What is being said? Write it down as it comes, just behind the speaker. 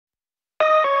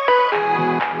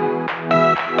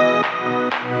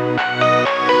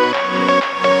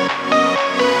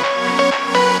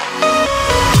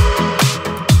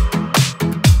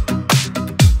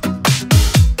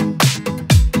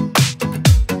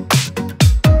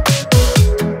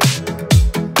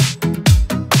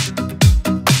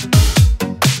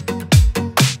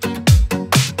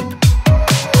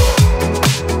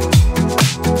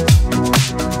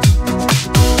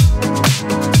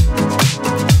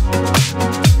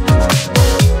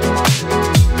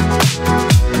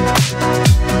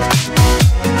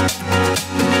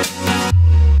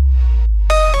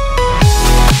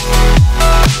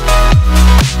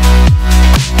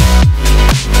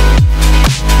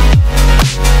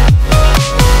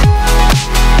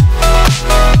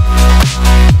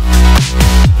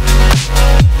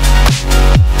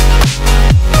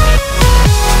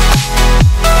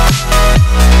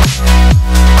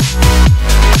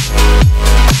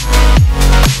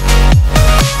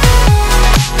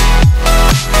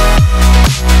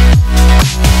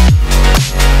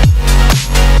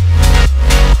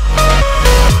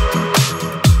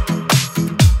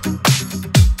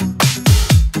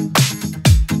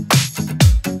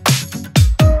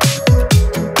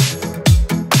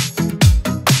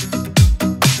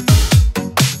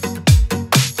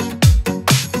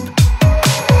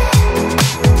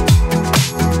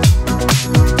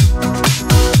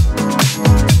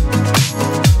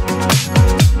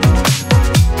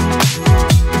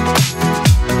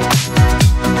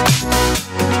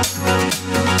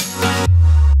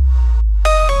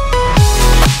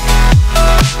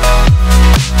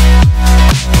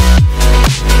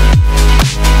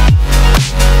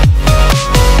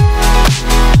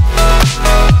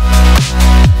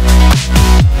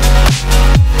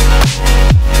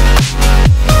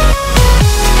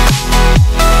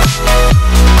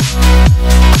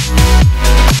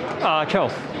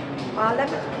12.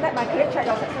 Let my colleague check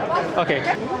your section. Okay.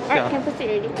 Alright, can proceed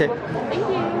already. Okay. Thank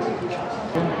you.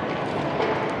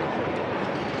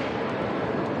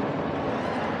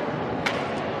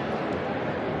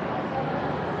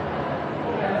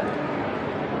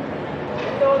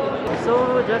 So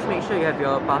just make sure you have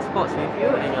your passports with you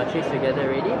and your trace together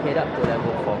ready. Head up to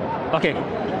level 4. Okay.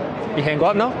 You can go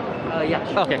up now? Yeah.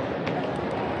 Sure. Okay.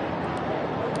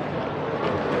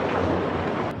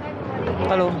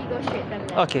 Hello.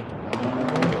 Okay.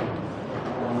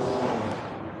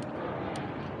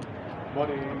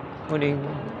 Morning. Morning.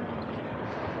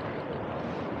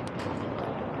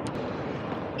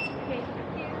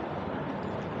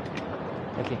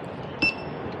 Okay.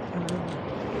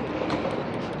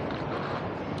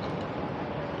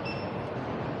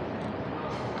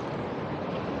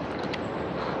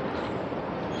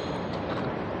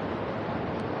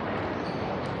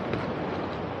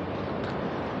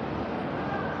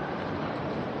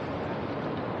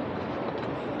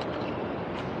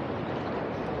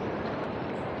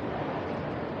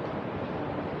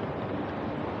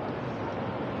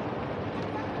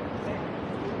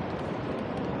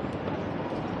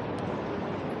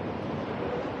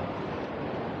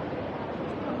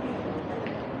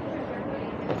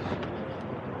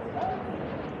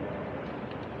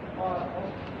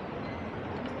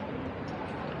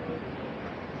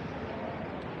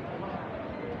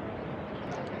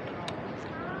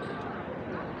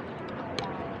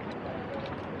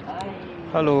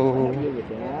 Hello.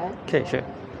 Okay, sure.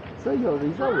 So your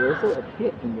result will also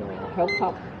appear in your health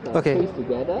hub Okay. trace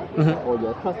together or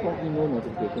your transport email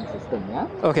notification system. Yeah.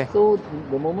 Okay. So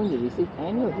the moment you receive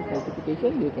any of this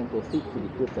notification, you can proceed to the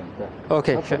cruise center.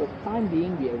 Okay, But sure. for the time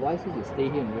being, we advise you to stay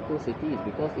here in Raffles City is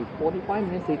because if 45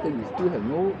 minutes later you still have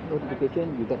no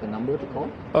notification, you got the number to call.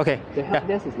 Okay. The help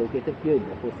desk is located here in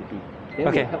Raffles City. Then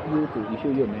Okay. we'll help you to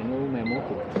issue your manual memo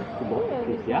to board the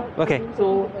cruise. Yeah. Okay.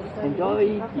 So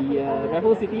enjoy the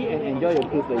Raffles City and enjoy your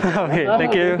cruise later. Okay,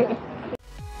 thank you.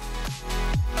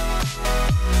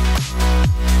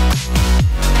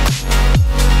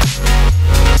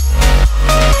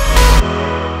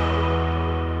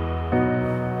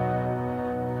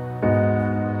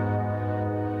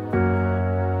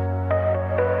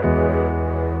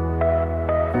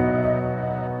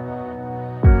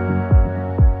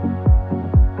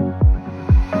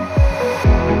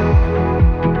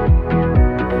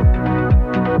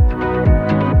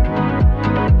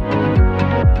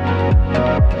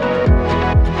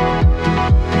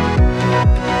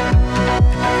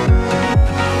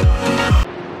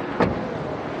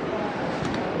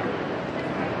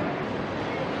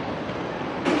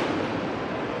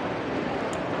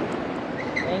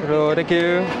 Hello, thank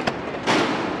you.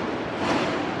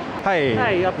 Hi.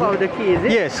 Hi, you're part of the key, is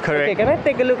it? Yes, correct. Okay, can I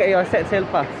take a look at your set sail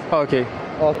pass? Okay.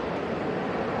 Oh.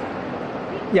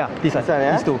 Yeah, this one. This one,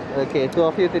 yeah? These two. Okay, two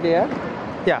of you today, yeah?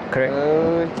 Yeah, correct.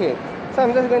 Okay. So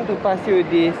I'm just going to pass you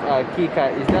this key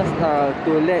card. It's just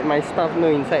to let my staff know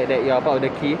inside that you're part of the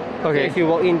key. Okay. So if you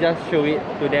walk in, just show it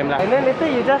to them lah. And then later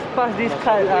you just pass this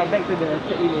card back to the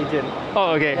check-in agent.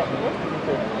 Oh, okay.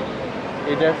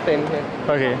 You just stand here.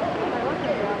 Okay.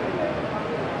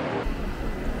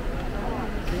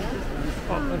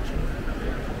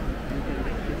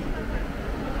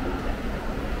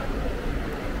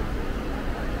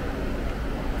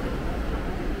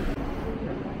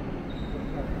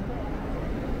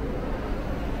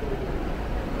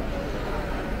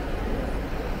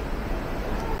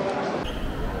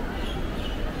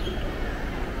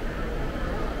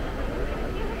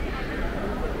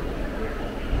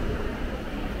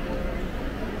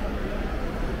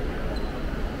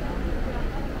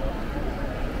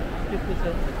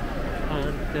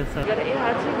 You got an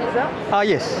ART visa?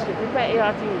 Yes. Okay, prepare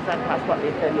ART visa and passport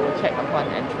later. You will check upon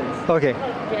entrance. Okay.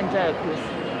 Okay, enjoy your cruise.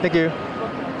 Thank you.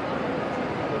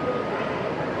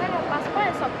 When your passport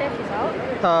and swab test is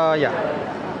out. Yeah.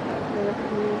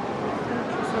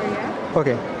 Sorry, yeah.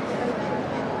 Okay.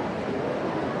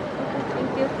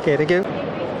 Thank you. Okay, thank you.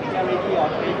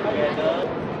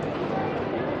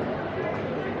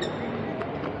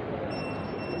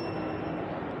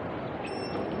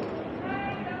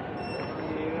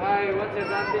 Hi, what's your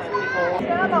glasses for?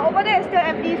 Yeah, but over there is still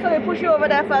empty, so we push you over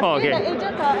there first. Oh, okay. The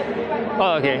agents are empty right now.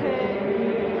 Oh, okay.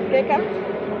 Okay, come.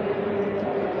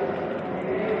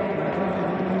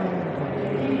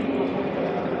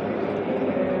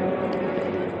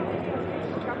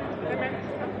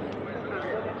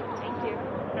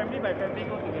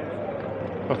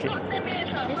 Okay.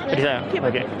 This one.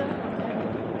 Okay.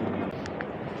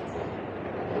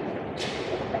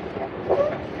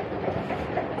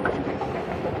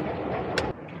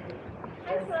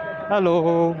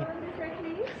 Hello.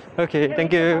 Okay,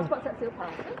 thank you. Passport set still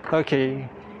pass. Okay.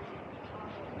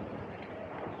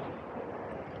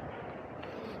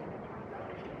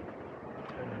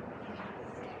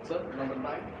 Sir, number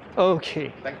 9.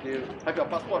 Okay. Thank you. Have your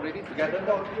passport ready together?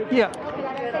 Yeah.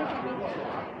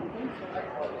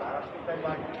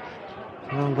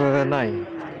 Number 9.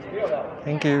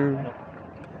 Thank you.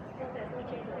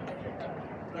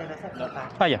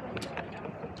 Yeah.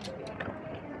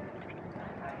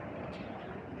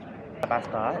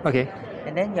 Passport. Okay.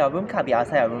 And then your room card be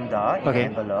outside your room door in Okay. an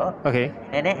envelope. Okay.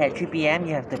 And then at 3 p.m.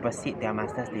 you have to proceed to your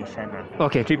master station.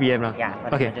 Okay, 3 p.m. lah. Yeah, for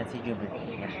the Okay. emergency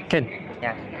jubilee. Yeah. Can.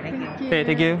 Yeah. Thank you. Okay,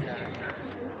 thank you.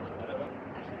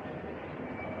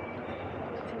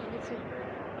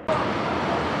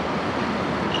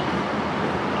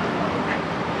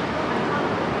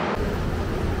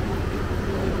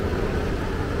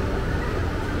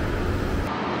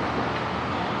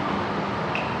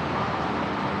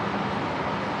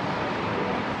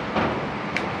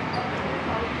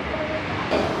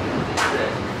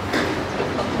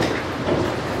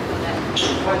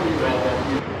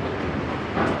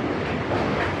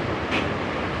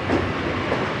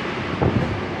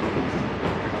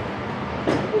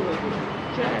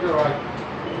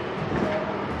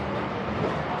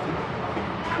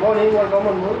 Morning, welcome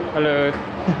on board. Hello.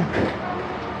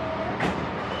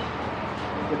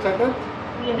 Excited?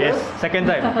 Yes, second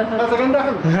time. Second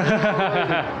time.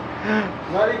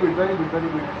 Very good, very good, very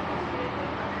good.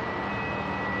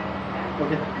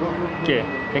 Okay, go. Okay,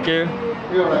 thank you.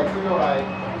 You're right, you're right.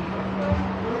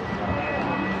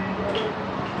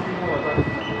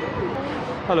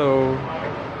 Hello.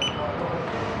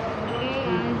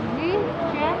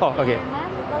 Oh, okay.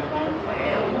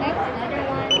 Next, another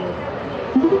one.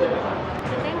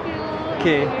 Thank you.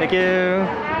 Okay, thank you.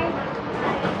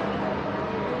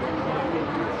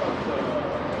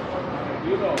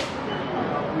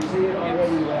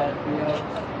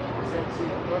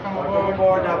 Welcome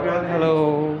aboard, Hello.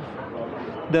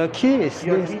 The key is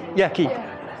this. Yeah, key.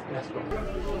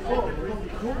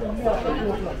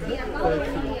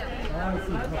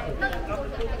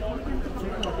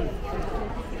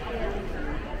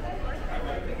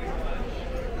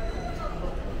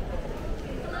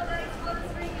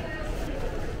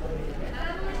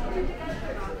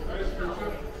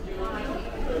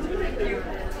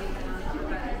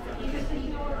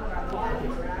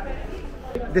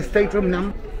 The stateroom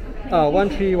number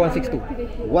 13162.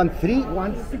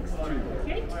 13162.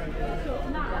 Okay, so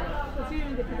now,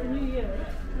 considering that it's a new year,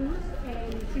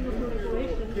 and single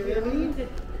decoration,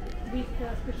 we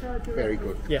Very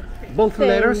good. Yeah. Both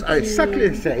letters are exactly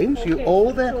the same. So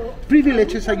all the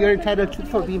privileges that you're entitled to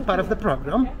for being part of the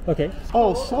program. Okay.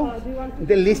 Also,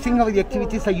 the listing of the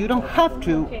activities that you don't have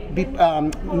to be,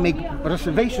 make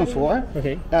reservations for.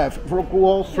 Okay. For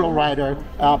wall, flow rider,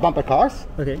 bumper cars.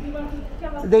 Okay.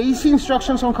 The easy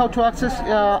instructions on how to access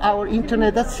our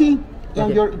internet at sea on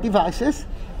Okay. your devices.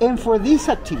 And for these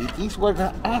activities, we're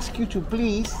going to ask you to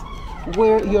please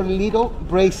wear your little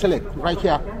bracelet right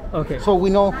here. Okay. So we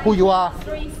know who you are.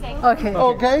 Okay.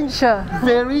 Okay? Sure.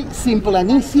 Very simple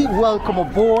and easy. Welcome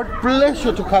aboard.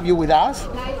 Pleasure to have you with us.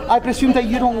 I presume that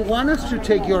you don't want us to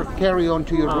take your carry-on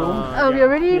to your room. Oh, we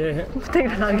already Yeah. take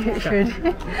the luggage already.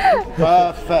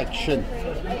 Perfection.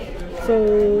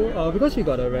 So, because we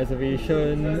got a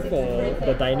reservation for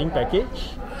the dining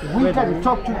package, We can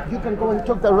talk to. You can go and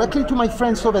talk directly to my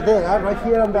friends over there, right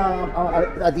here on the,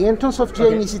 at the entrance of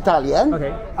Jamie's Italian.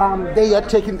 Okay. They are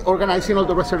organizing all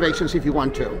the reservations if you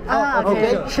want to.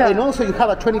 Okay. Sure. And also, you have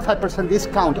a 25%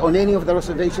 discount on any of the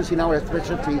reservations in our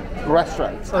specialty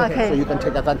restaurants. Okay. So you can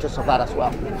take advantage of that as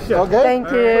well. Sure. Okay.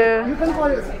 Thank you. You can go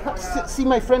and see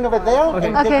my friend over there. Okay.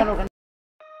 And they Okay. can organize.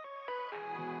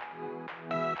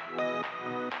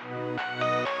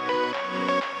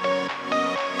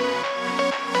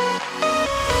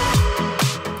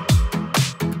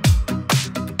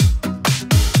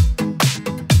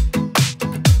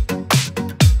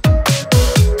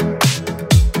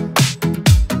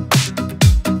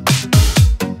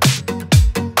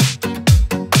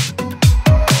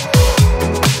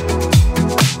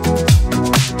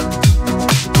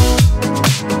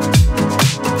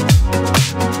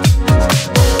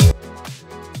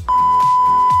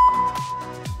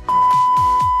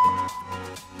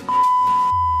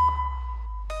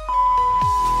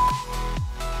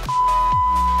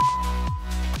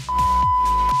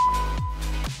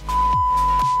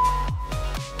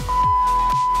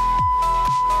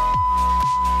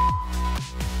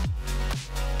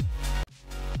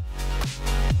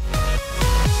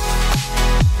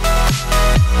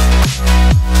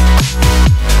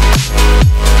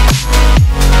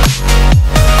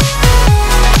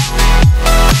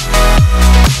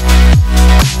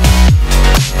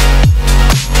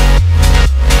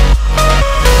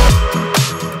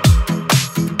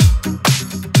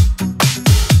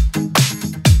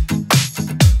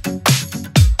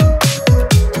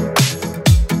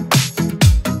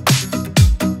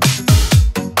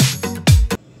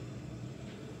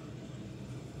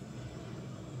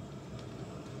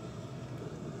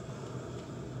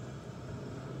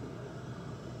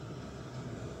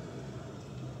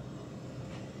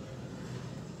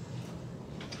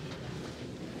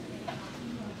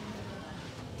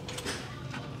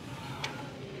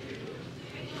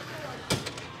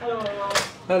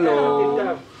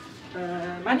 Hello.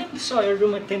 My name is Sawyer,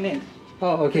 room attendant.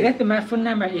 Oh, okay. That's my phone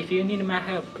number. If you need my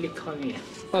help, please call me.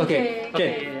 Okay.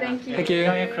 Okay. Thank you. Thank you.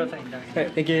 Enjoy your cruise and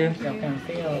Right, thank you. welcome.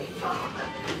 See you.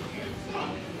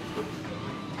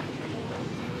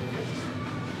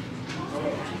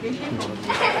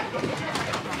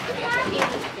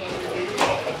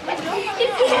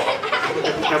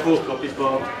 Careful, got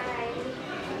people.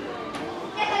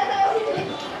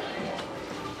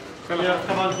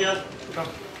 Come on here. Come.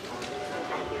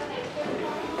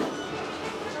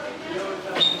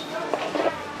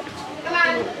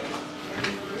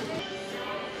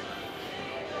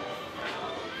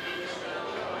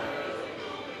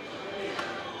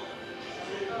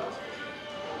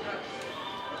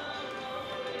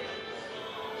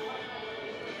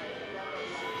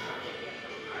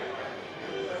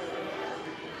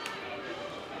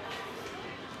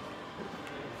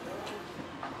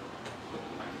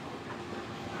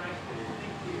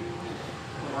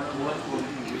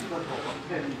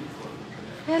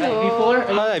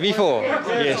 Hello. Before.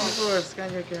 Yes.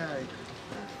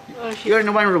 You're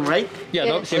in one room, right? Yeah,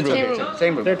 no, same room.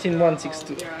 Same room.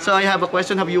 13162. So I have a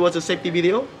question. Have you watched the safety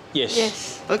video? Yes.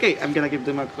 Yes. Okay, I'm gonna give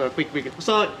them a quick recap.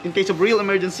 So, in case of real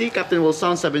emergency, Captain will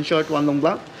sound 7 short, 1 long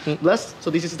blank. Bless. So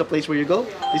this is the place where you go.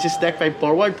 This is deck 5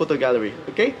 forward, photo gallery.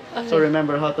 Okay? So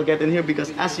remember how to get in here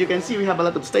because as you can see, we have a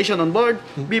lot of station on board.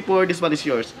 Before this one is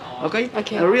yours. Okay?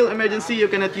 Okay. In a real emergency, you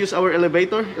cannot use our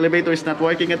elevator. Elevator is not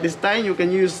working at this time. You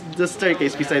can use the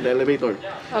staircase beside the elevator.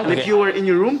 And if you were in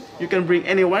your room, you can bring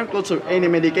any warm clothes or any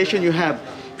medication you have.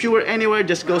 If you were anywhere,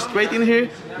 just go straight in here.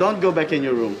 Don't go back in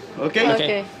your room. Okay?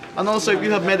 Okay. And also, if you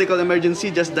have medical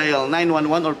emergency, just dial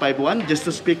 911 or 51 just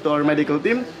to speak to our medical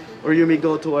team. Or you may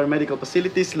go to our medical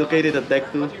facilities located at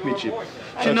Deck 2 midship.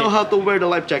 You know how to wear the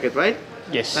life jacket, right?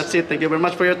 Yes. That's it. Thank you very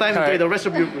much for your time. Enjoy the rest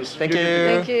of your cruise. Thank you.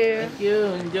 Thank you. Thank you.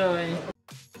 Enjoy.